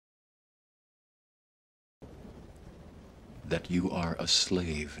that you are a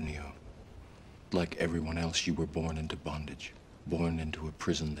slave, Neo. Like everyone else, you were born into bondage, born into a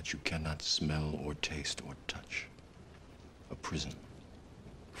prison that you cannot smell or taste or touch. A prison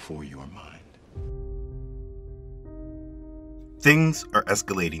for your mind. Things are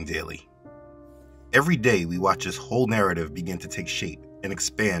escalating daily. Every day we watch this whole narrative begin to take shape and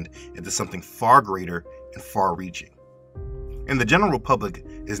expand into something far greater and far-reaching. And the general public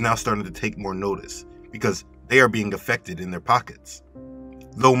is now starting to take more notice because they are being affected in their pockets,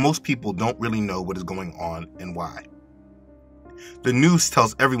 though most people don't really know what is going on and why. The news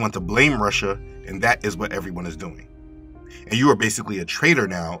tells everyone to blame Russia, and that is what everyone is doing. And you are basically a traitor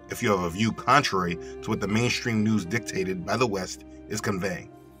now if you have a view contrary to what the mainstream news dictated by the West is conveying.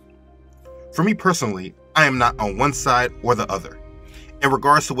 For me personally, I am not on one side or the other. In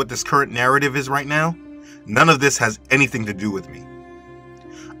regards to what this current narrative is right now, none of this has anything to do with me.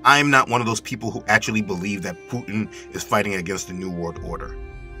 I am not one of those people who actually believe that Putin is fighting against the New World Order,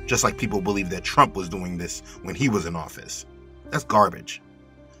 just like people believe that Trump was doing this when he was in office. That's garbage.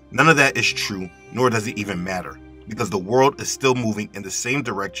 None of that is true, nor does it even matter, because the world is still moving in the same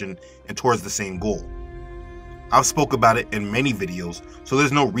direction and towards the same goal. I've spoke about it in many videos, so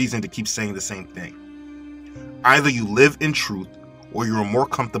there's no reason to keep saying the same thing. Either you live in truth, or you are more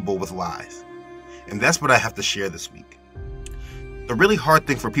comfortable with lies. And that's what I have to share this week. The really hard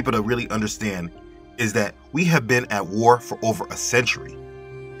thing for people to really understand is that we have been at war for over a century.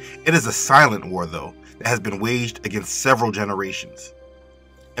 It is a silent war, though, that has been waged against several generations.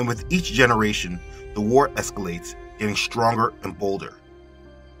 And with each generation, the war escalates, getting stronger and bolder.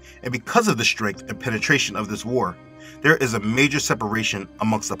 And because of the strength and penetration of this war, there is a major separation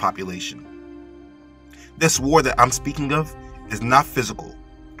amongst the population. This war that I'm speaking of is not physical,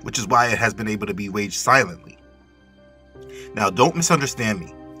 which is why it has been able to be waged silently. Now, don't misunderstand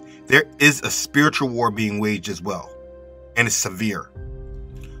me. There is a spiritual war being waged as well, and it's severe.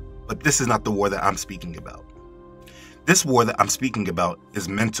 But this is not the war that I'm speaking about. This war that I'm speaking about is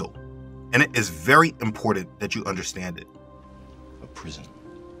mental, and it is very important that you understand it. A prison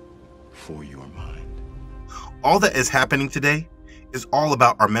for your mind. All that is happening today is all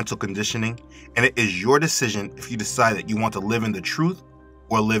about our mental conditioning, and it is your decision if you decide that you want to live in the truth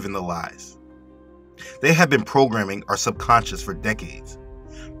or live in the lies. They have been programming our subconscious for decades,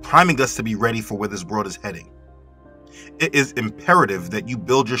 priming us to be ready for where this world is heading. It is imperative that you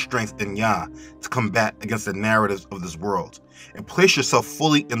build your strength in Yah to combat against the narratives of this world and place yourself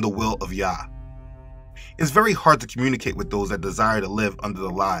fully in the will of Yah. It's very hard to communicate with those that desire to live under the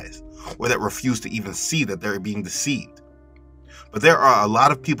lies or that refuse to even see that they're being deceived. But there are a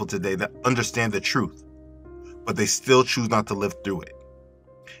lot of people today that understand the truth, but they still choose not to live through it.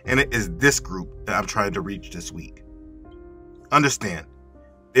 And it is this group that I'm trying to reach this week. Understand,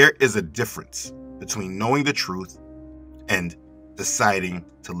 there is a difference between knowing the truth and deciding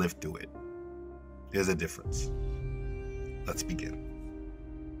to live through it. There's a difference. Let's begin.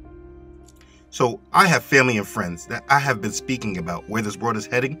 So I have family and friends that I have been speaking about where this world is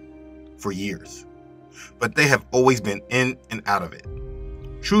heading for years, but they have always been in and out of it,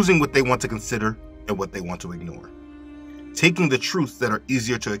 choosing what they want to consider and what they want to ignore, taking the truths that are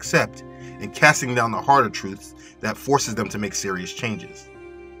easier to accept and casting down the harder truths that forces them to make serious changes.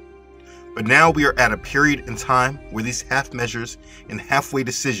 But now we are at a period in time where these half measures and halfway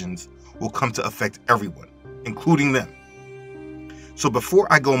decisions will come to affect everyone, including them. So before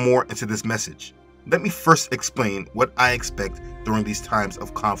I go more into this message, let me first explain what I expect during these times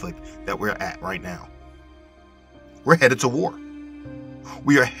of conflict that we're at right now. We're headed to war.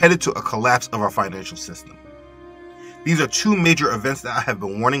 We are headed to a collapse of our financial system. These are two major events that I have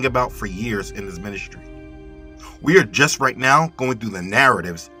been warning about for years in this ministry. We are just right now going through the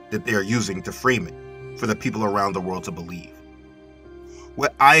narratives that they are using to frame it for the people around the world to believe.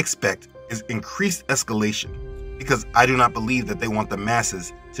 What I expect is increased escalation because I do not believe that they want the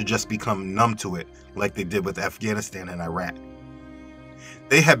masses to just become numb to it like they did with Afghanistan and Iraq.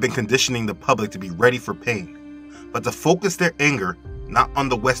 They have been conditioning the public to be ready for pain, but to focus their anger not on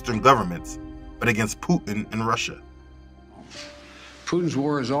the Western governments, but against Putin and Russia. Putin's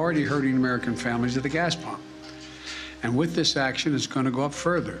war is already hurting American families at the gas pump. And with this action, it's going to go up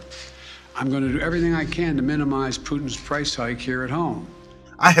further. I'm going to do everything I can to minimize Putin's price hike here at home.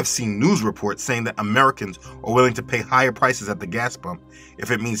 I have seen news reports saying that Americans are willing to pay higher prices at the gas pump if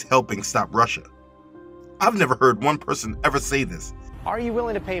it means helping stop Russia. I've never heard one person ever say this. Are you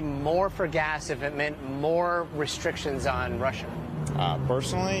willing to pay more for gas if it meant more restrictions on Russia?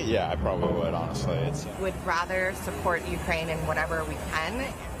 Personally, yeah, I probably would, honestly. Would rather support Ukraine in whatever we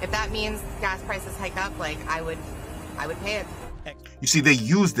can. If that means gas prices hike up, like I would pay it. You see, they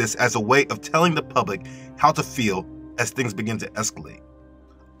use this as a way of telling the public how to feel as things begin to escalate.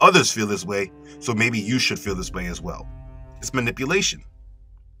 Others feel this way, so maybe you should feel this way as well. It's manipulation.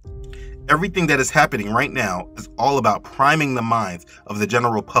 Everything that is happening right now is all about priming the minds of the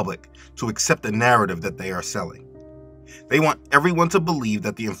general public to accept the narrative that they are selling. They want everyone to believe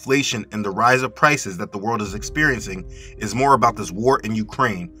that the inflation and the rise of prices that the world is experiencing is more about this war in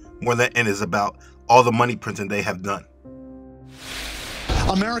Ukraine more than it is about all the money printing they have done.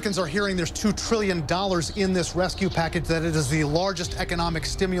 Americans are hearing there's $2 trillion in this rescue package, that it is the largest economic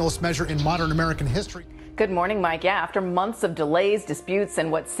stimulus measure in modern American history. Good morning, Mike. Yeah, after months of delays, disputes,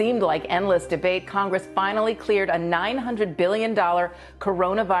 and what seemed like endless debate, Congress finally cleared a $900 billion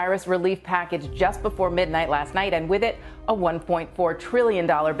coronavirus relief package just before midnight last night, and with it, a $1.4 trillion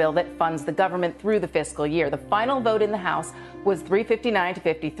bill that funds the government through the fiscal year. The final vote in the House was 359 to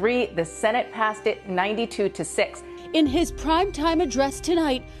 53. The Senate passed it 92 to 6. In his primetime address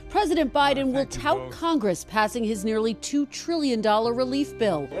tonight, President Biden will tout Congress passing his nearly $2 trillion relief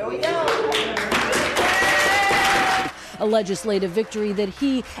bill. Here we go. A legislative victory that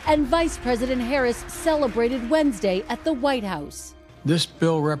he and Vice President Harris celebrated Wednesday at the White House. This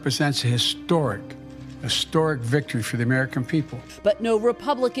bill represents a historic victory for the American people. But no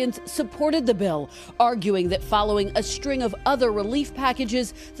Republicans supported the bill, arguing that following a string of other relief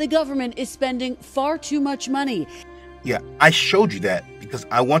packages, the government is spending far too much money. Yeah, I showed you that because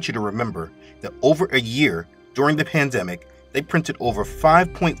I want you to remember that over a year during the pandemic, they printed over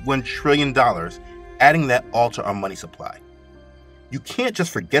 $5.1 trillion, adding that all to our money supply. You can't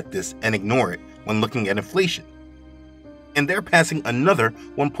just forget this and ignore it when looking at inflation. And they're passing another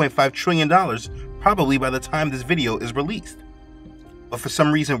 $1.5 trillion probably by the time this video is released. But for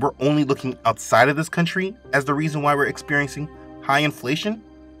some reason, we're only looking outside of this country as the reason why we're experiencing high inflation.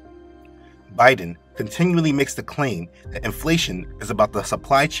 Biden continually makes the claim that inflation is about the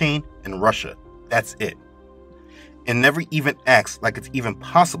supply chain and Russia. That's it. And never even acts like it's even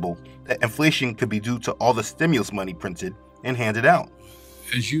possible that inflation could be due to all the stimulus money printed and handed out.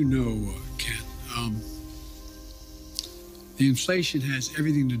 As you know, Ken, the inflation has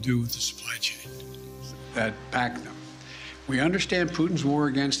everything to do with the supply chain that back them. We understand Putin's war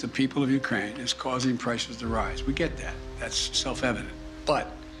against the people of Ukraine is causing prices to rise. We get that. That's self-evident.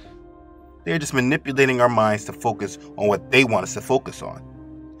 But they're just manipulating our minds to focus on what they want us to focus on.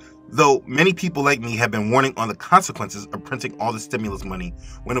 Though many people like me have been warning on the consequences of printing all the stimulus money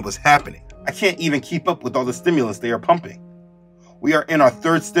when it was happening. I can't even keep up with all the stimulus they are pumping. We are in our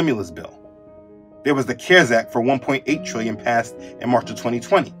third stimulus bill. There was the CARES Act for $1.8 trillion passed in March of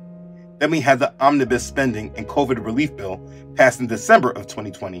 2020. Then we had the omnibus spending and COVID relief bill passed in December of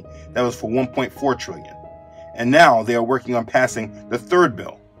 2020 that was for $1.4 trillion. And now they are working on passing the third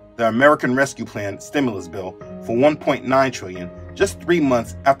bill, the American Rescue Plan stimulus bill for $1.9 trillion, just 3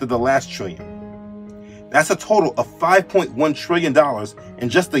 months after the last trillion. That's a total of $5.1 trillion in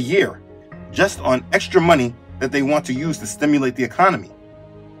just a year, just on extra money that they want to use to stimulate the economy.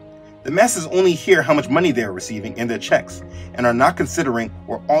 The masses only hear how much money they are receiving in their checks and are not considering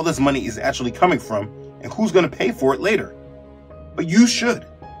where all this money is actually coming from and who's going to pay for it later. But you should.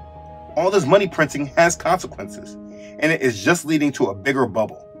 All this money printing has consequences, and it is just leading to a bigger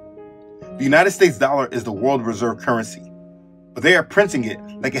bubble. The United States dollar is the world reserve currency, but they are printing it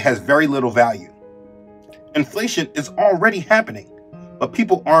like it has very little value. Inflation is already happening, but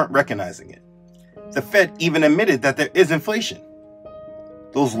people aren't recognizing it. The Fed even admitted that there is inflation.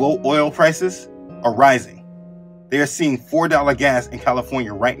 Those low oil prices are rising. They are seeing $4 gas in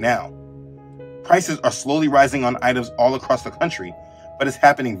California right now. Prices are slowly rising on items all across the country, but it's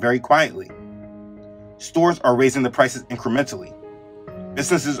happening very quietly. Stores are raising the prices incrementally.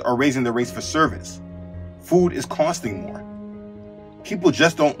 Businesses are raising the rates for service. Food is costing more. People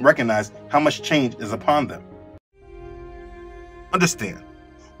just don't recognize how much change is upon them. Understand,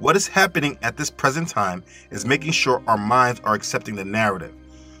 what is happening at this present time is making sure our minds are accepting the narrative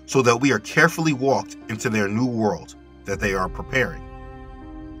so that we are carefully walked into their new world that they are preparing.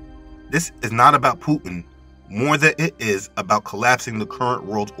 This is not about Putin more than it is about collapsing the current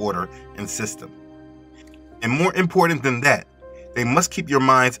world order and system. And more important than that, they must keep your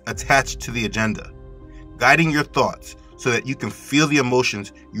minds attached to the agenda, guiding your thoughts so that you can feel the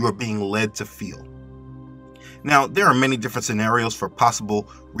emotions you are being led to feel. Now, there are many different scenarios for possible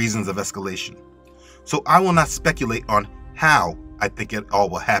reasons of escalation, so I will not speculate on how I think it all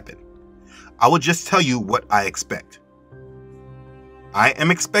will happen. I will just tell you what I expect. I am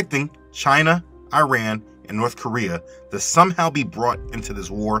expecting China, Iran, and North Korea to somehow be brought into this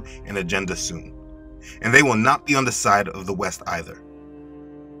war and agenda soon. And they will not be on the side of the West either.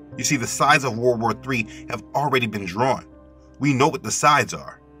 You see, the sides of World War III have already been drawn. We know what the sides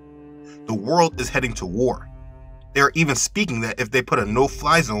are. The world is heading to war. They are even speaking that if they put a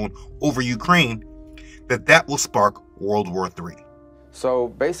no-fly zone over Ukraine, that will spark World War III. So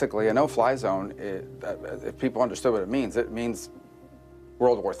basically, a no-fly zone, if people understood what it means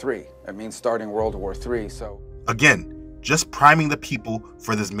World War III. It means starting World War III. So again, just priming the people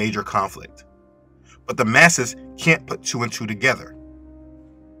for this major conflict. But the masses can't put two and two together.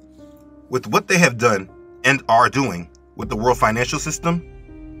 With what they have done and are doing with the world financial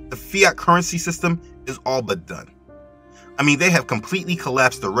system, the fiat currency system is all but done. I mean, they have completely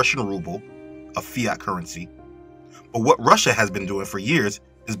collapsed the Russian ruble, a fiat currency. But what Russia has been doing for years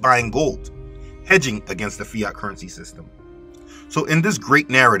is buying gold, hedging against the fiat currency system. So in this great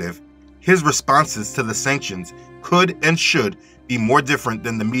narrative, his responses to the sanctions could and should be more different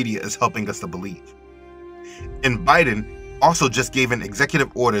than the media is helping us to believe. And Biden also just gave an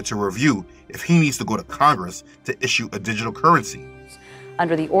executive order to review if he needs to go to Congress to issue a digital currency.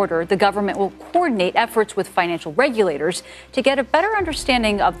 Under the order, the government will coordinate efforts with financial regulators to get a better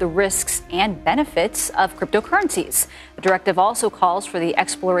understanding of the risks and benefits of cryptocurrencies. The directive also calls for the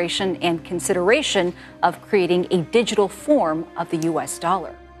exploration and consideration of creating a digital form of the U.S.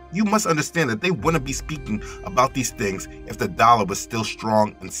 dollar. You must understand that they wouldn't be speaking about these things if the dollar was still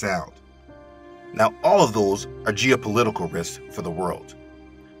strong and sound. Now, all of those are geopolitical risks for the world.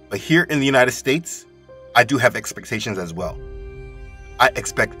 But here in the United States, I do have expectations as well. I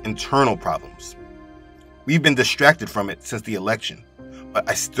expect internal problems. We've been distracted from it since the election, but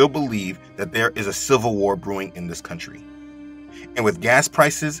I still believe that there is a civil war brewing in this country. And with gas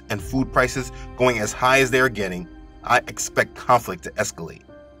prices and food prices going as high as they are getting, I expect conflict to escalate.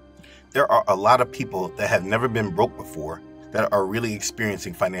 There are a lot of people that have never been broke before that are really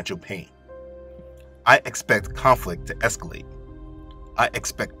experiencing financial pain. I expect conflict to escalate. I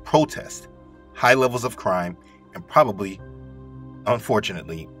expect protest, high levels of crime, and probably,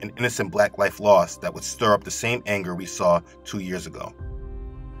 unfortunately, an innocent black life lost that would stir up the same anger we saw 2 years ago.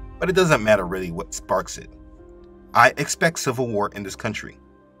 But it doesn't matter really what sparks it. I expect civil war in this country.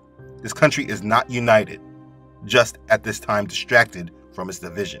 This country is not united, just at this time distracted from its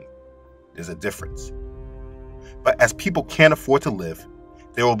division. There's a difference. But as people can't afford to live,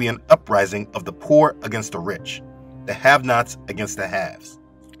 there will be an uprising of the poor against the rich, the have-nots against the haves.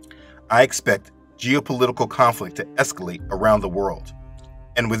 I expect geopolitical conflict to escalate around the world.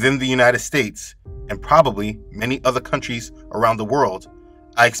 And within the United States, and probably many other countries around the world,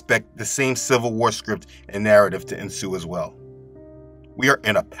 I expect the same civil war script and narrative to ensue as well. We are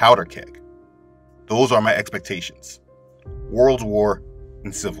in a powder keg. Those are my expectations. World war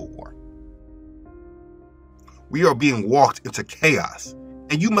and civil war. We are being walked into chaos,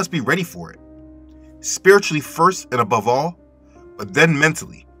 and you must be ready for it. Spiritually first and above all, but then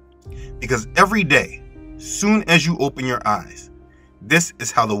mentally. Because every day, soon as you open your eyes, this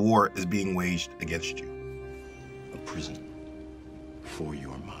is how the war is being waged against you. A prison for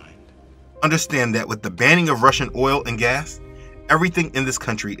your mind. Understand that with the banning of Russian oil and gas, everything in this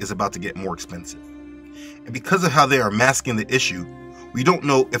country is about to get more expensive. And because of how they are masking the issue, we don't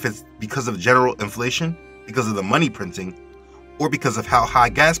know if it's because of general inflation, because of the money printing, or because of how high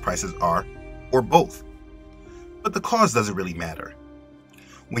gas prices are, or both. But the cause doesn't really matter.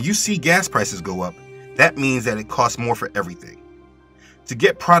 When you see gas prices go up, that means that it costs more for everything. To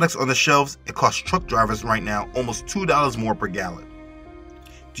get products on the shelves, it costs truck drivers right now almost $2 more per gallon.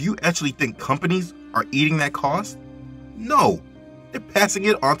 Do you actually think companies are eating that cost? No, they're passing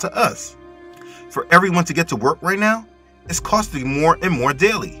it on to us. For everyone to get to work right now, it's costing more and more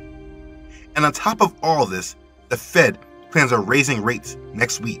daily. And on top of all this, the Fed plans on raising rates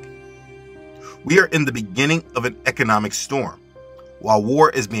next week. We are in the beginning of an economic storm, while war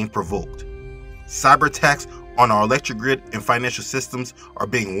is being provoked. Cyber attacks on our electric grid and financial systems are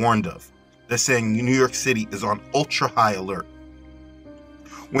being warned of. They're saying New York City is on ultra high alert.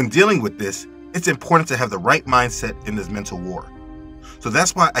 When dealing with this, it's important to have the right mindset in this mental war. So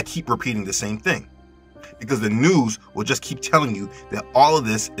that's why I keep repeating the same thing, because the news will just keep telling you that all of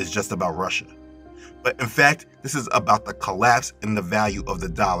this is just about Russia. But in fact, this is about the collapse in the value of the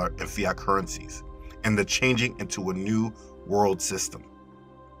dollar and fiat currencies, and the changing into a new world system.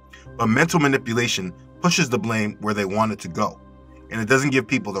 But mental manipulation pushes the blame where they want it to go, and it doesn't give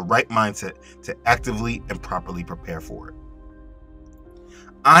people the right mindset to actively and properly prepare for it.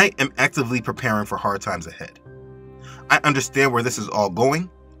 I am actively preparing for hard times ahead. I understand where this is all going,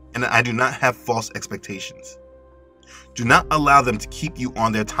 and I do not have false expectations. Do not allow them to keep you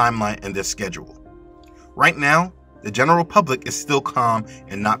on their timeline and their schedule. Right now, the general public is still calm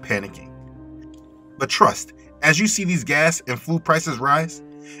and not panicking. But trust, as you see these gas and food prices rise,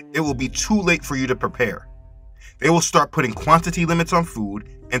 it will be too late for you to prepare. They will start putting quantity limits on food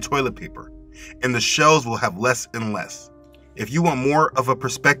and toilet paper, and the shelves will have less and less. If you want more of a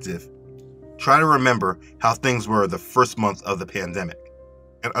perspective, try to remember how things were the first month of the pandemic,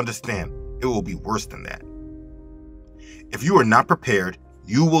 and understand it will be worse than that. If you are not prepared,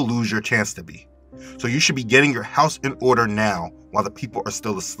 you will lose your chance to be. So you should be getting your house in order now while the people are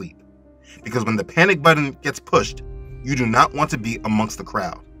still asleep. Because when the panic button gets pushed, you do not want to be amongst the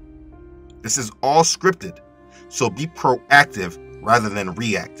crowd. This is all scripted, so be proactive rather than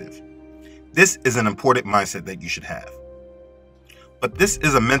reactive. This is an important mindset that you should have. But this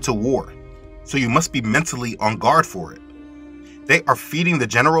is a mental war, so you must be mentally on guard for it. They are feeding the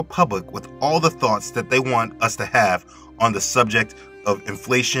general public with all the thoughts that they want us to have on the subject of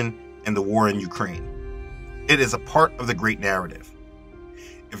inflation and the war in Ukraine. It is a part of the great narrative.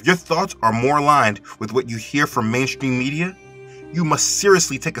 If your thoughts are more aligned with what you hear from mainstream media, you must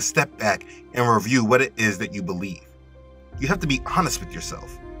seriously take a step back and review what it is that you believe. You have to be honest with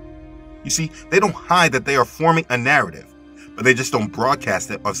yourself. You see, they don't hide that they are forming a narrative, but they just don't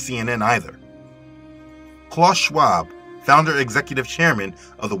broadcast it on CNN either. Klaus Schwab, founder and executive chairman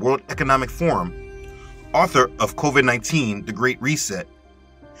of the World Economic Forum, author of COVID-19, The Great Reset,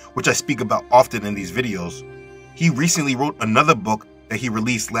 which I speak about often in these videos, he recently wrote another book that he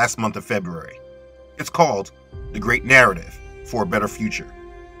released last month of February. It's called The Great Narrative for a Better Future.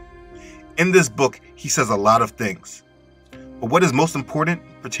 In this book, he says a lot of things. But what is most important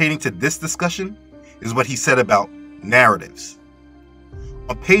pertaining to this discussion is what he said about narratives.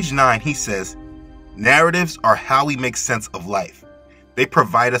 On page 9, he says, narratives are how we make sense of life. They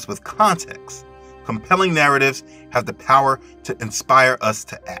provide us with context. Compelling narratives have the power to inspire us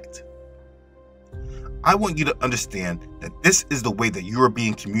to act. I want you to understand that this is the way that you are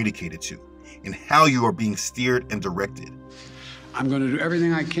being communicated to and how you are being steered and directed. I'm going to do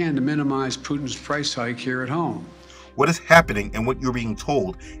everything I can to minimize Putin's price hike here at home. What is happening and what you're being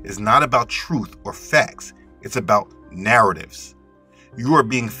told is not about truth or facts. It's about narratives. You are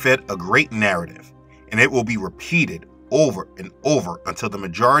being fed a great narrative, and it will be repeated over and over until the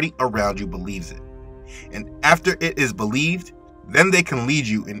majority around you believes it. And after it is believed, then they can lead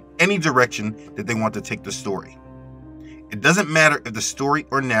you in any direction that they want to take the story. It doesn't matter if the story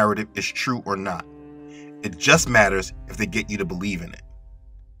or narrative is true or not. It just matters if they get you to believe in it.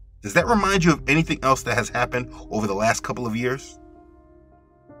 Does that remind you of anything else that has happened over the last couple of years?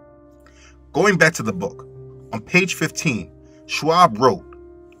 Going back to the book, on page 15, Schwab wrote,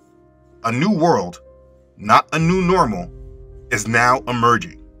 "A new world, not a new normal, is now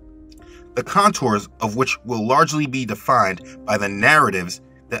emerging, the contours of which will largely be defined by the narratives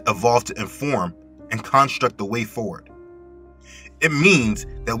that evolve to inform and construct the way forward. It means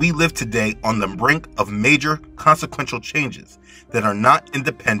that we live today on the brink of major consequential changes that are not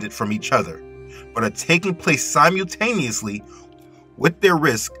independent from each other, but are taking place simultaneously with their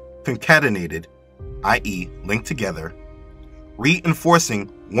risk concatenated, i.e. linked together, reinforcing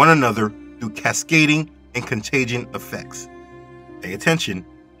one another through cascading and contagion effects." Pay attention,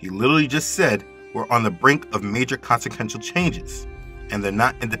 he literally just said we're on the brink of major consequential changes, and they're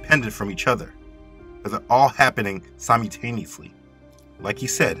not independent from each other, but they're all happening simultaneously. Like he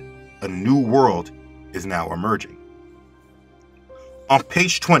said, a new world is now emerging. On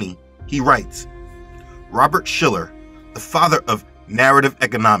page 20, he writes, Robert Shiller, the father of narrative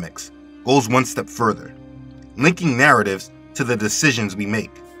economics, goes one step further, linking narratives to the decisions we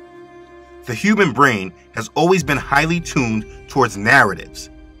make. The human brain has always been highly tuned towards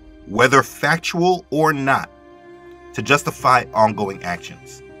narratives, whether factual or not, to justify ongoing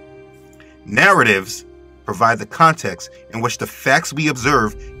actions. Narratives provide the context in which the facts we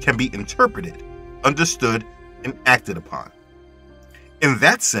observe can be interpreted, understood, and acted upon. In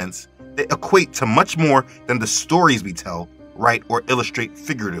that sense, they equate to much more than the stories we tell, write, or illustrate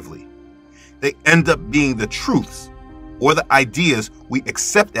figuratively. They end up being the truths, or the ideas we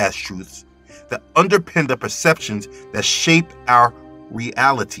accept as truths, that underpin the perceptions that shape our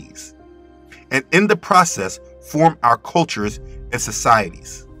realities, and in the process form our cultures and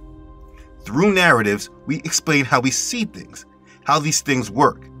societies. Through narratives, we explain how we see things, how these things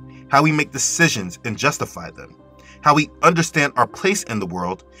work, how we make decisions and justify them, how we understand our place in the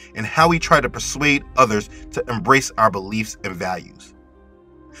world, and how we try to persuade others to embrace our beliefs and values.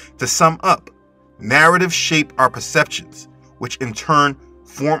 To sum up, narratives shape our perceptions, which in turn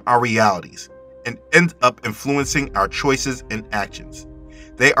form our realities and end up influencing our choices and actions.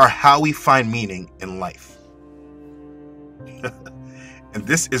 They are how we find meaning in life. And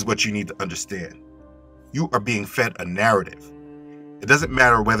this is what you need to understand. You are being fed a narrative. It doesn't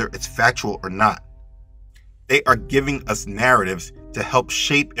matter whether it's factual or not. They are giving us narratives to help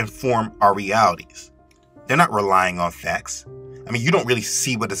shape and form our realities. They're not relying on facts. I mean, you don't really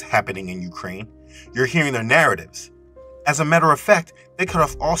see what is happening in Ukraine. You're hearing their narratives. As a matter of fact, they cut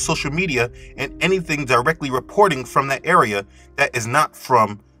off all social media and anything directly reporting from that area that is not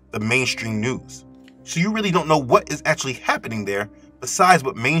from the mainstream news. So you really don't know what is actually happening there besides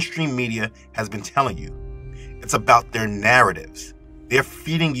what mainstream media has been telling you. It's about their narratives. They're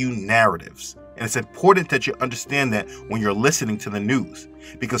feeding you narratives. And it's important that you understand that when you're listening to the news,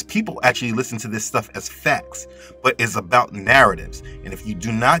 because people actually listen to this stuff as facts, but it's about narratives. And if you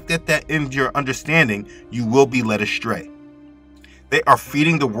do not get that into your understanding, you will be led astray. They are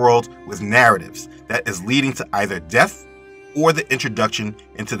feeding the world with narratives that is leading to either death or the introduction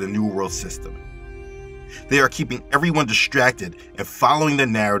into the New World System. They are keeping everyone distracted and following the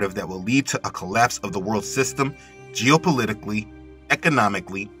narrative that will lead to a collapse of the world system geopolitically,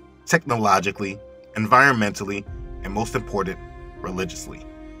 economically, technologically, environmentally, and most important, religiously.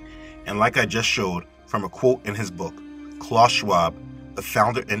 And like I just showed from a quote in his book, Klaus Schwab, the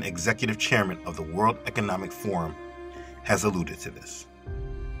founder and executive chairman of the World Economic Forum, has alluded to this.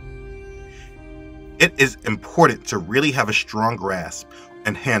 It is important to really have a strong grasp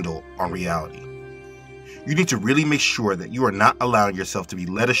and handle on reality. You need to really make sure that you are not allowing yourself to be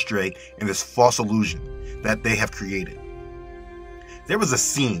led astray in this false illusion that they have created. There was a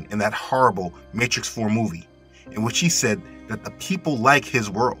scene in that horrible Matrix 4 movie in which he said that the people like his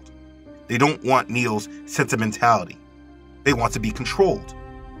world. They don't want Neo's sentimentality. They want to be controlled.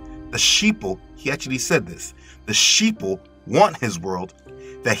 The sheeple, he actually said this, the sheeple want his world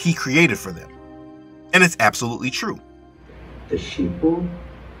that he created for them. And it's absolutely true. The sheeple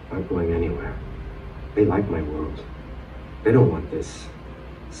aren't going anywhere. They like my world. They don't want this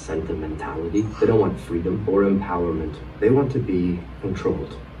sentimentality. They don't want freedom or empowerment. They want to be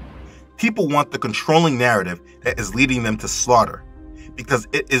controlled. People want the controlling narrative that is leading them to slaughter because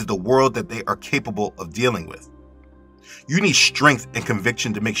it is the world that they are capable of dealing with. You need strength and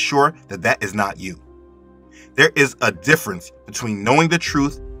conviction to make sure that that is not you. There is a difference between knowing the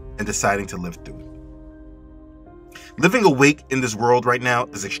truth and deciding to live through it. Living awake in this world right now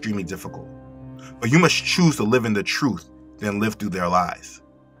is extremely difficult, but you must choose to live in the truth than live through their lies.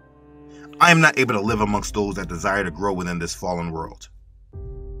 I am not able to live amongst those that desire to grow within this fallen world.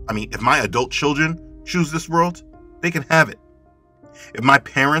 I mean, if my adult children choose this world, they can have it. If my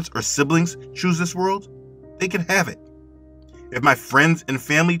parents or siblings choose this world, they can have it. If my friends and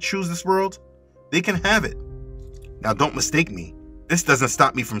family choose this world, they can have it. Now, don't mistake me. This doesn't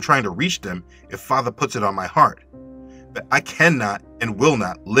stop me from trying to reach them if Father puts it on my heart. But I cannot and will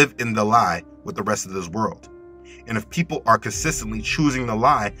not live in the lie with the rest of this world. And if people are consistently choosing the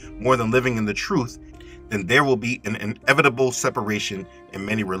lie more than living in the truth, then there will be an inevitable separation in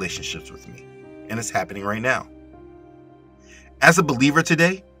many relationships with me. And it's happening right now. As a believer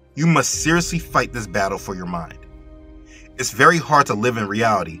today, you must seriously fight this battle for your mind. It's very hard to live in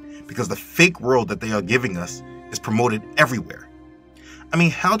reality because the fake world that they are giving us is promoted everywhere. I mean,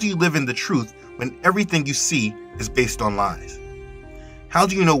 how do you live in the truth when everything you see is based on lies? How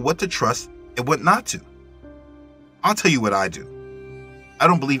do you know what to trust and what not to? I'll tell you what I do. I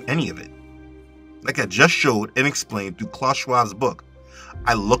don't believe any of it. Like I just showed and explained through Klaus Schwab's book,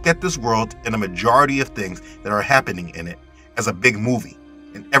 I look at this world and a majority of things that are happening in it as a big movie,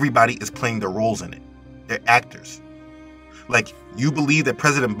 and everybody is playing their roles in it. They're actors. Like, you believe that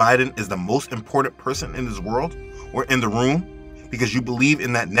President Biden is the most important person in this world or in the room because you believe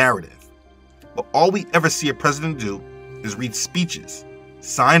in that narrative. But all we ever see a president do is read speeches,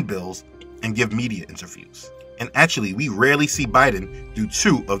 sign bills, and give media interviews. And actually, we rarely see Biden do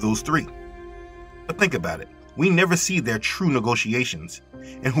two of those three. But think about it. We never see their true negotiations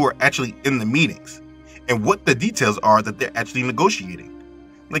and who are actually in the meetings and what the details are that they're actually negotiating.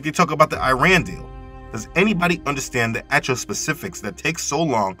 Like they talk about the Iran deal. Does anybody understand the actual specifics that take so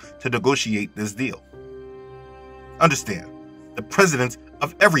long to negotiate this deal? Understand, the presidents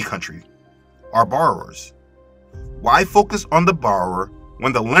of every country are borrowers. Why focus on the borrower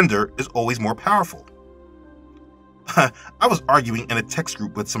when the lender is always more powerful? I was arguing in a text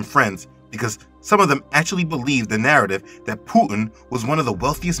group with some friends because some of them actually believed the narrative that Putin was one of the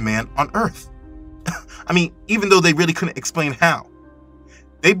wealthiest men on earth. I mean, even though they really couldn't explain how.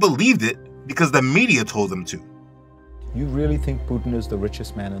 They believed it because the media told them to. You really think Putin is the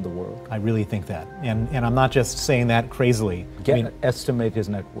richest man in the world? I really think that. And I'm not just saying that crazily. Estimate his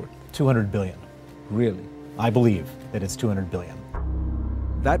net worth. 200 billion. Really? I believe that it's 200 billion.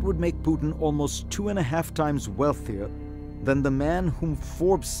 That would make Putin almost 2.5 times wealthier than the man whom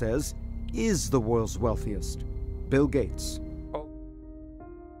Forbes says is the world's wealthiest, Bill Gates.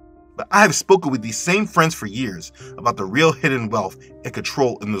 But I have spoken with these same friends for years about the real hidden wealth and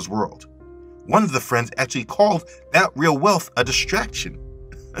control in this world. One of the friends actually called that real wealth a distraction.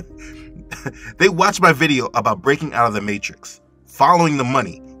 They watched my video about breaking out of the matrix, following the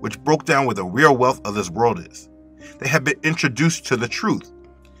money, which broke down what the real wealth of this world is. They have been introduced to the truth,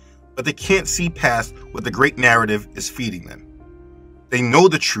 but they can't see past what the great narrative is feeding them. They know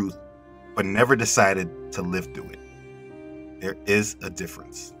the truth, but never decided to live through it. There is a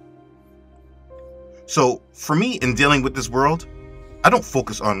difference. So for me, in dealing with this world, I don't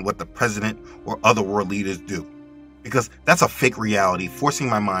focus on what the president or other world leaders do, because that's a fake reality forcing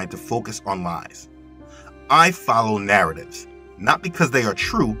my mind to focus on lies. I follow narratives, not because they are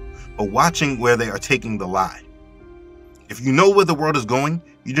true, but watching where they are taking the lie. If you know where the world is going,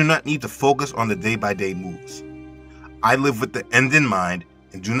 you do not need to focus on the day-by-day moves. I live with the end in mind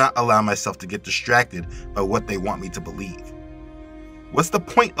and do not allow myself to get distracted by what they want me to believe. What's the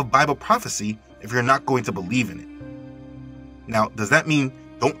point of Bible prophecy if you're not going to believe in it? Now, does that mean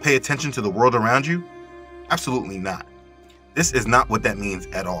don't pay attention to the world around you? Absolutely not. This is not what that means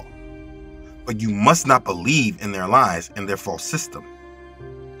at all. But you must not believe in their lies and their false system.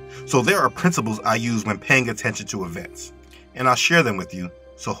 So there are principles I use when paying attention to events, and I'll share them with you,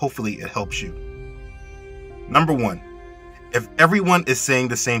 so hopefully it helps you. Number 1, if everyone is saying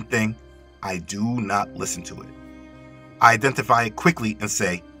the same thing, I do not listen to it. I identify it quickly and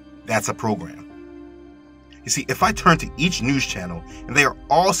say, that's a program. You see, if I turn to each news channel and they are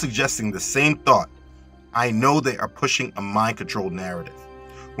all suggesting the same thought, I know they are pushing a mind-controlled narrative.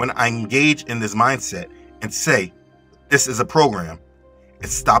 When I engage in this mindset and say, this is a program, it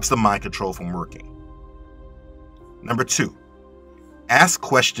stops the mind control from working. Number 2, ask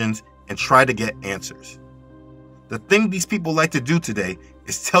questions and try to get answers. The thing these people like to do today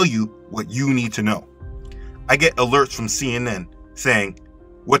is tell you what you need to know. I get alerts from CNN saying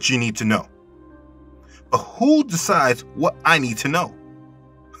what you need to know. But who decides what I need to know?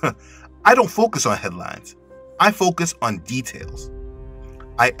 I don't focus on headlines. I focus on details.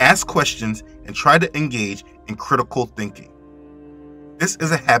 I ask questions and try to engage in critical thinking. This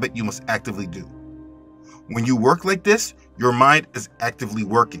is a habit you must actively do. When you work like this, your mind is actively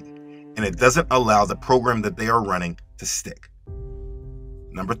working, and it doesn't allow the program that they are running to stick.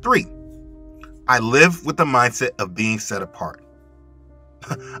 Number 3, I live with the mindset of being set apart.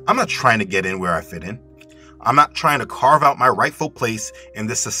 I'm not trying to get in where I fit in. I'm not trying to carve out my rightful place in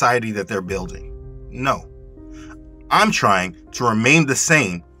this society that they're building. No. I'm trying to remain the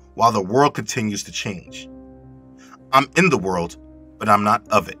same while the world continues to change. I'm in the world, but I'm not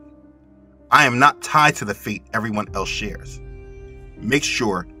of it. I am not tied to the fate everyone else shares. Make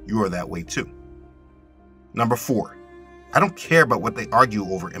sure you are that way too. Number 4, I don't care about what they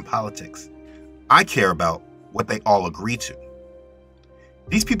argue over in politics. I care about what they all agree to.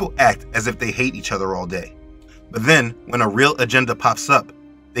 These people act as if they hate each other all day. But then, when a real agenda pops up,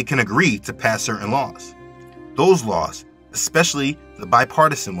 they can agree to pass certain laws. Those laws, especially the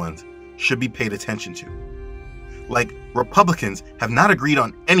bipartisan ones, should be paid attention to. Like, Republicans have not agreed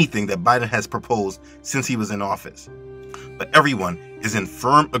on anything that Biden has proposed since he was in office. But everyone is in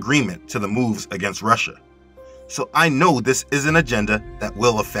firm agreement to the moves against Russia. So I know this is an agenda that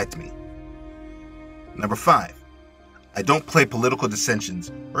will affect me. Number 5, I don't play political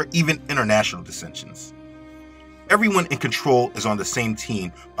dissensions or even international dissensions. Everyone in control is on the same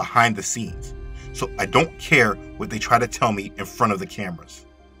team behind the scenes, so I don't care what they try to tell me in front of the cameras.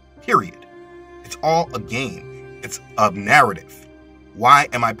 Period. It's all a game. It's a narrative. Why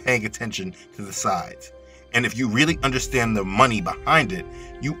am I paying attention to the sides? And if you really understand the money behind it,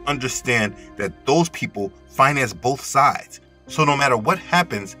 you understand that those people finance both sides. So no matter what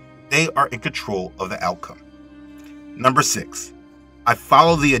happens, they are in control of the outcome. Number 6, I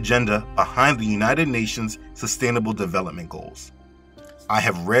follow the agenda behind the United Nations Sustainable Development Goals. I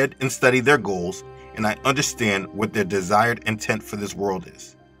have read and studied their goals, and I understand what their desired intent for this world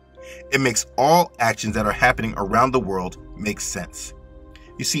is. It makes all actions that are happening around the world make sense.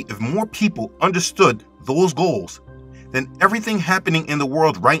 You see, if more people understood those goals, then everything happening in the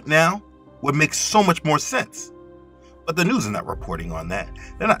world right now would make so much more sense. But the news is not reporting on that.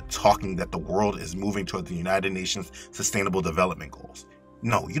 They're not talking that the world is moving toward the United Nations Sustainable Development Goals.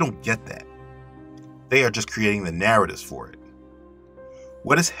 No, you don't get that. They are just creating the narratives for it.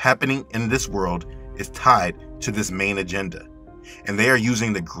 What is happening in this world is tied to this main agenda, and they are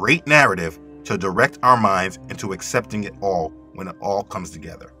using the great narrative to direct our minds into accepting it all when it all comes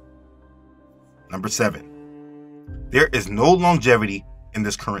together. Number 7, there is no longevity in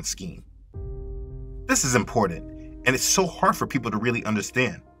this current scheme. This is important, and it's so hard for people to really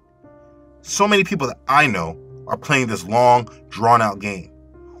understand. So many people that I know are playing this long, drawn-out game,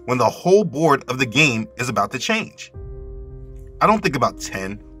 when the whole board of the game is about to change. I don't think about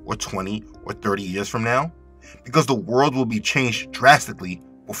 10 or 20 or 30 years from now, because the world will be changed drastically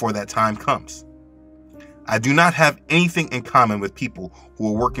before that time comes. I do not have anything in common with people who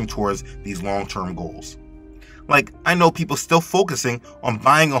are working towards these long-term goals. Like, I know people still focusing on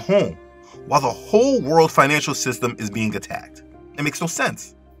buying a home while the whole world financial system is being attacked. It makes no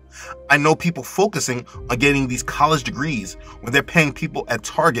sense. I know people focusing on getting these college degrees when they're paying people at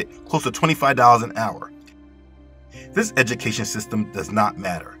Target close to $25 an hour. This education system does not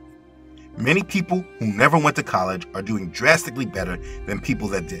matter. Many people who never went to college are doing drastically better than people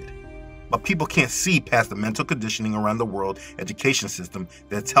that did. But people can't see past the mental conditioning around the world education system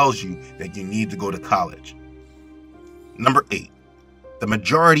that tells you that you need to go to college. Number 8, the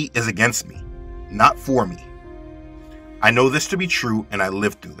majority is against me, not for me. I know this to be true and I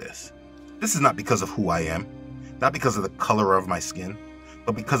lived through this. This is not because of who I am, not because of the color of my skin,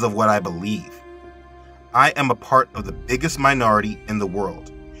 but because of what I believe. I am a part of the biggest minority in the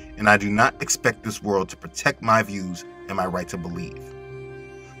world, and I do not expect this world to protect my views and my right to believe.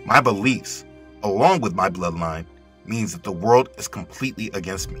 My beliefs, along with my bloodline, means that the world is completely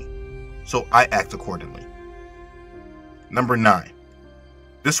against me, so I act accordingly. Number 9,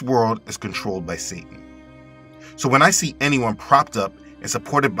 this world is controlled by Satan. So when I see anyone propped up and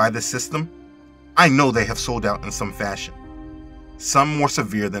supported by the system, I know they have sold out in some fashion, some more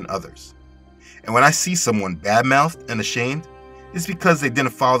severe than others. And when I see someone bad-mouthed and ashamed, it's because they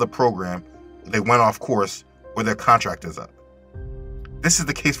didn't follow the program, or they went off course, or their contract is up. This is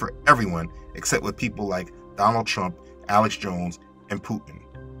the case for everyone except with people like Donald Trump, Alex Jones, and Putin,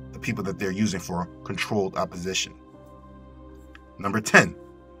 the people that they're using for controlled opposition. Number 10,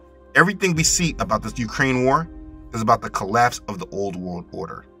 everything we see about this Ukraine war is about the collapse of the old world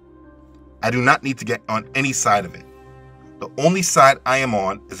order. I do not need to get on any side of it. The only side I am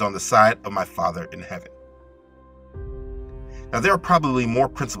on is on the side of my Father in heaven. Now, there are probably more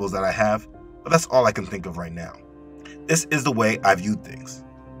principles that I have, but that's all I can think of right now. This is the way I view things.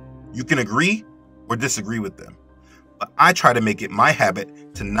 You can agree or disagree with them, but I try to make it my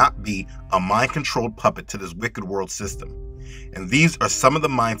habit to not be a mind-controlled puppet to this wicked world system. And these are some of the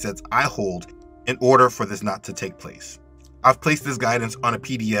mindsets I hold in order for this not to take place. I've placed this guidance on a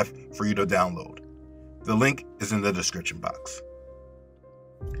PDF for you to download. The link is in the description box.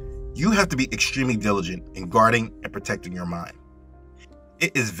 You have to be extremely diligent in guarding and protecting your mind.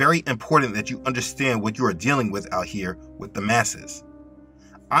 It is very important that you understand what you are dealing with out here with the masses.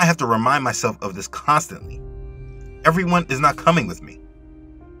 I have to remind myself of this constantly. Everyone is not coming with me.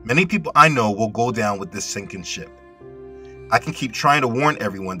 Many people I know will go down with this sinking ship. I can keep trying to warn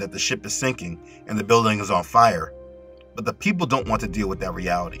everyone that the ship is sinking and the building is on fire, but the people don't want to deal with that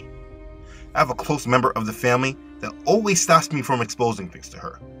reality. I have a close member of the family that always stops me from exposing things to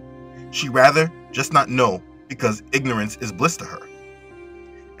her. She'd rather just not know because ignorance is bliss to her.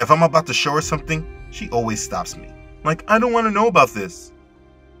 If I'm about to show her something, she always stops me. Like, I don't want to know about this.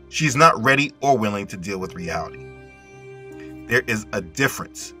 She's not ready or willing to deal with reality. There is a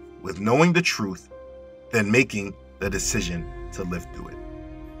difference with knowing the truth than making the decision to live through it.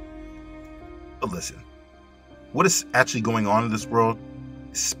 But listen, what is actually going on in this world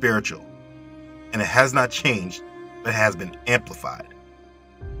is spiritual, and it has not changed, but it has been amplified.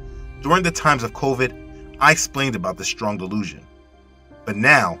 During the times of COVID, I explained about the strong delusion. But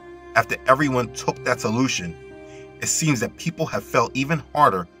now, after everyone took that solution, it seems that people have fell even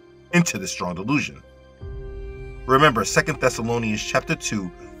harder into the strong delusion. Remember, 2 Thessalonians chapter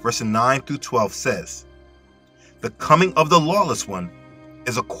 2, verse 9 through 12 says, "The coming of the lawless one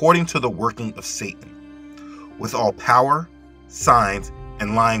is according to the working of Satan, with all power, signs,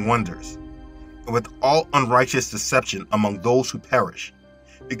 and lying wonders, and with all unrighteous deception among those who perish,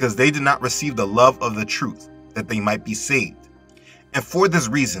 because they did not receive the love of the truth, that they might be saved. And for this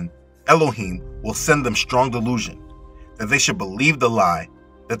reason, Elohim will send them strong delusion, that they should believe the lie,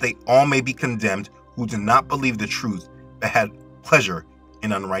 that they all may be condemned who did not believe the truth, but had pleasure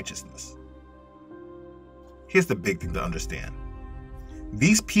in unrighteousness." Here's the big thing to understand.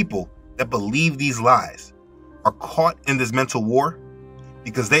 These people that believe these lies are caught in this mental war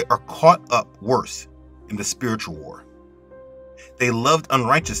because they are caught up worse in the spiritual war. They loved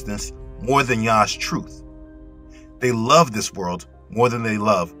unrighteousness more than Yah's truth. They love this world more than they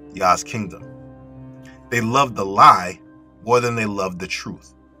love Yah's kingdom. They love the lie more than they love the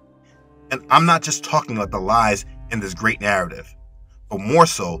truth. And I'm not just talking about the lies in this great narrative, but more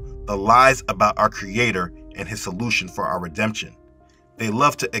so the lies about our Creator and His solution for our redemption. They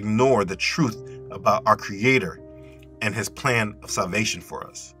love to ignore the truth about our Creator and His plan of salvation for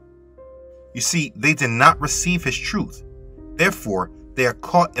us. You see, they did not receive His truth. Therefore, they are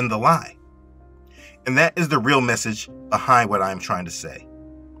caught in the lie. And that is the real message behind what I am trying to say.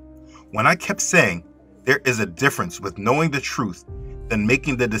 When I kept saying there is a difference with knowing the truth than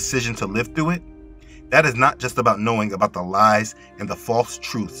making the decision to live through it, that is not just about knowing about the lies and the false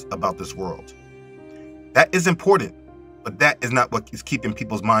truths about this world. That is important, but that is not what is keeping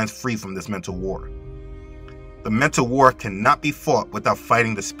people's minds free from this mental war. The mental war cannot be fought without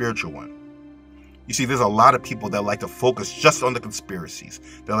fighting the spiritual one. You see, there's a lot of people that like to focus just on the conspiracies.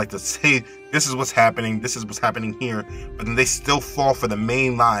 They like to say, this is what's happening here, but then they still fall for the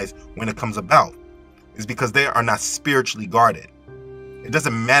main lies when it comes about. It's because they are not spiritually guarded. It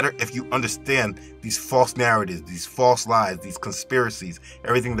doesn't matter if you understand these false narratives, these false lies, these conspiracies,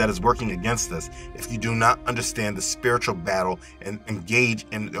 everything that is working against us, if you do not understand the spiritual battle and engage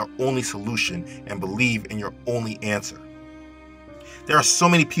in your only solution and believe in your only answer. There are so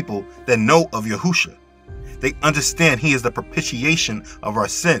many people that know of Yahusha. They understand he is the propitiation of our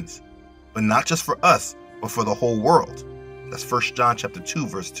sins, but not just for us, but for the whole world. That's 1 John chapter 2,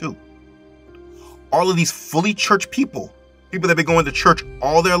 verse 2. All of these fully church people that have been going to church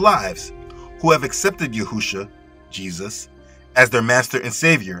all their lives, who have accepted Yahusha, Jesus, as their master and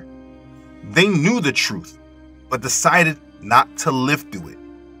savior, they knew the truth, but decided not to live through it.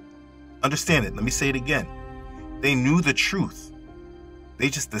 Understand it. Let me say it again. They knew the truth. They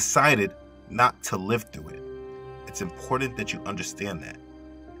just decided not to live through it. It's important that you understand that.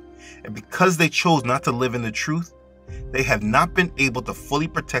 And because they chose not to live in the truth, they have not been able to fully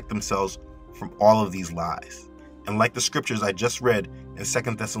protect themselves from all of these lies. And like the scriptures I just read in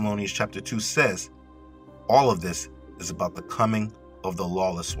 2 Thessalonians chapter 2 says, all of this is about the coming of the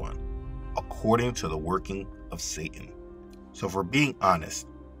lawless one, according to the working of Satan. So if we're being honest,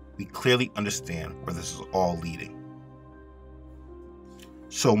 we clearly understand where this is all leading.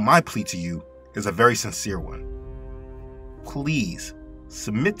 So my plea to you is a very sincere one. Please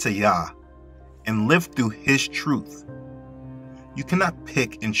submit to Yah and live through his truth. You cannot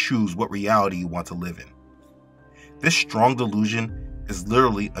pick and choose what reality you want to live in. This strong delusion is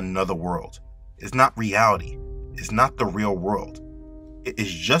literally another world. It's not reality. It's not the real world. It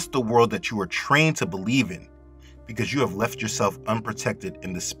is just the world that you are trained to believe in because you have left yourself unprotected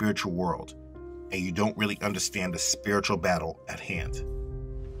in the spiritual world and you don't really understand the spiritual battle at hand.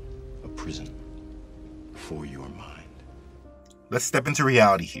 A prison for your mind. Let's step into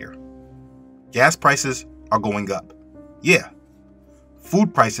reality here. Gas prices are going up. Yeah.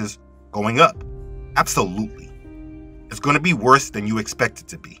 Food prices going up. Absolutely. It's going to be worse than you expect it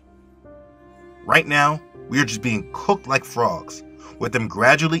to be. Right now, we are just being cooked like frogs, with them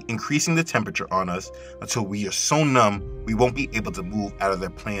gradually increasing the temperature on us until we are so numb we won't be able to move out of their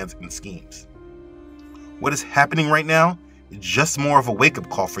plans and schemes. What is happening right now is just more of a wake-up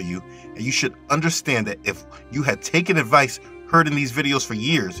call for you, and you should understand that if you had taken advice heard in these videos for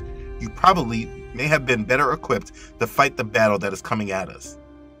years, you probably may have been better equipped to fight the battle that is coming at us.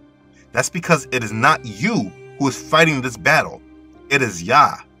 That's because it is not you who is fighting this battle. It is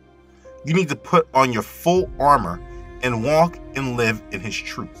Yah. You need to put on your full armor and walk and live in his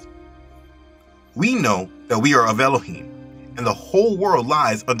truth. We know that we are of Elohim, and the whole world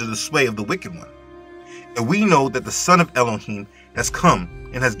lies under the sway of the wicked one. And we know that the Son of Elohim has come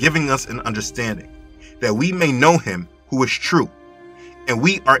and has given us an understanding, that we may know him who is true, and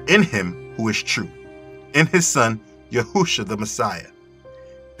we are in him who is true, in his Son, Yahusha the Messiah.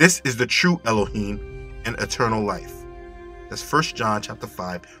 This is the true Elohim and eternal life. That's 1 John chapter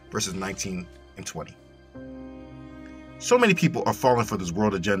 5, verses 19 and 20. So many people are falling for this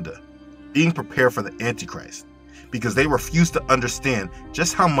world agenda, being prepared for the Antichrist, because they refuse to understand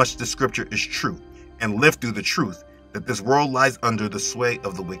just how much the scripture is true and live through the truth that this world lies under the sway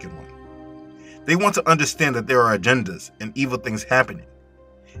of the wicked one. They want to understand that there are agendas and evil things happening.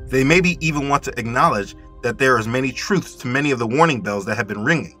 They maybe even want to acknowledge that there is many truths to many of the warning bells that have been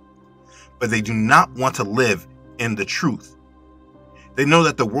ringing, but they do not want to live in the truth. They know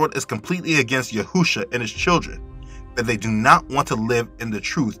that the world is completely against Yahusha and his children, but they do not want to live in the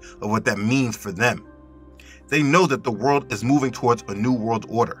truth of what that means for them. They know that the world is moving towards a new world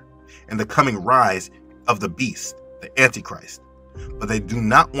order and the coming rise of the beast, the Antichrist, but they do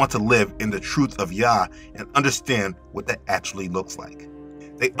not want to live in the truth of Yah and understand what that actually looks like.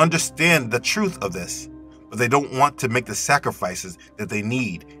 They understand the truth of this, but they don't want to make the sacrifices that they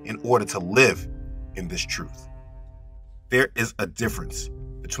need in order to live in this truth. There is a difference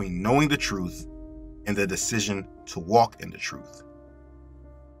between knowing the truth and the decision to walk in the truth.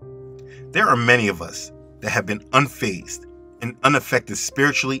 There are many of us that have been unfazed and unaffected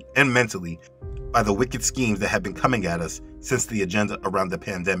spiritually and mentally by the wicked schemes that have been coming at us since the agenda around the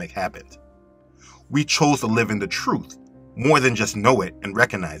pandemic happened. We chose to live in the truth more than just know it and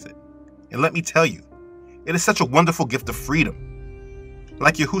recognize it. And let me tell you, it is such a wonderful gift of freedom.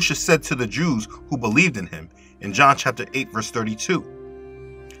 like Yahushua said to the Jews who believed in him in John chapter 8, verse 32.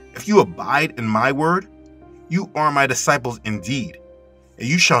 If you abide in my word, you are my disciples indeed, and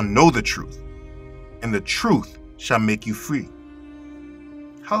you shall know the truth, and the truth shall make you free.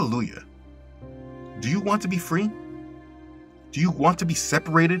 Hallelujah. Do you want to be free? Do you want to be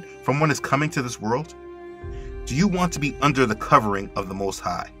separated from what is coming to this world? Do you want to be under the covering of the Most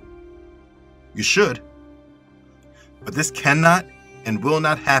High? You should. But this cannot and will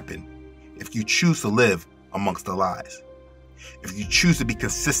not happen if you choose to live amongst the lies. If you choose to be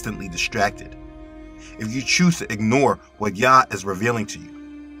consistently distracted. If you choose to ignore what Yah is revealing to you.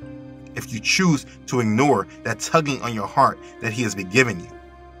 If you choose to ignore that tugging on your heart that He has been giving you.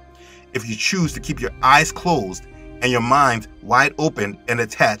 If you choose to keep your eyes closed and your mind wide open and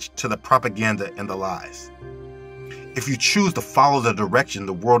attached to the propaganda and the lies. If you choose to follow the direction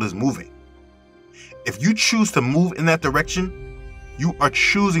the world is moving. If you choose to move in that direction, you are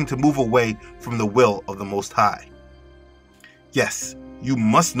choosing to move away from the will of the Most High. Yes, you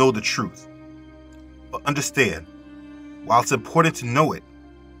must know the truth. But understand, while it's important to know it,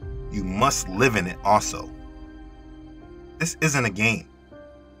 you must live in it also. This isn't a game.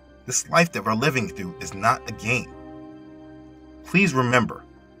 This life that we're living through is not a game. Please remember,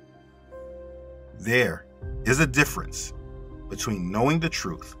 there is a difference between knowing the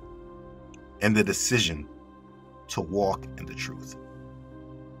truth and the decision to walk in the truth.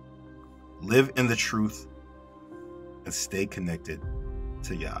 Live in the truth and stay connected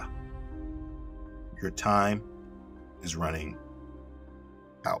to Yah. Your time is running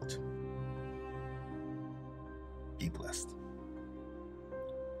out. Be blessed.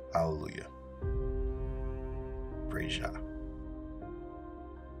 Hallelujah. Praise Yah.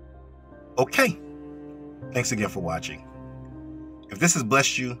 Okay. Thanks again for watching. If this has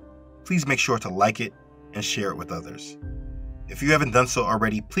blessed you, please make sure to like it and share it with others. If you haven't done so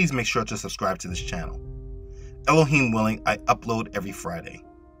already, please make sure to subscribe to this channel. Elohim willing, I upload every Friday.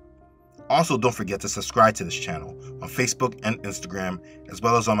 Also, don't forget to subscribe to this channel on Facebook and Instagram, as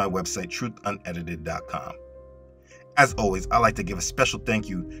well as on my website, truthunedited.com. As always, I'd like to give a special thank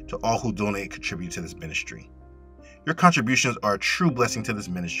you to all who donate and contribute to this ministry. Your contributions are a true blessing to this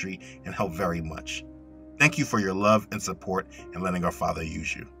ministry and help very much. Thank you for your love and support and letting our Father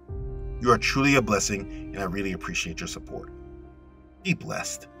use you. You are truly a blessing, and I really appreciate your support. Be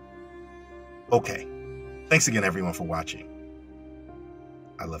blessed. Okay. Thanks again, everyone, for watching.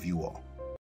 I love you all.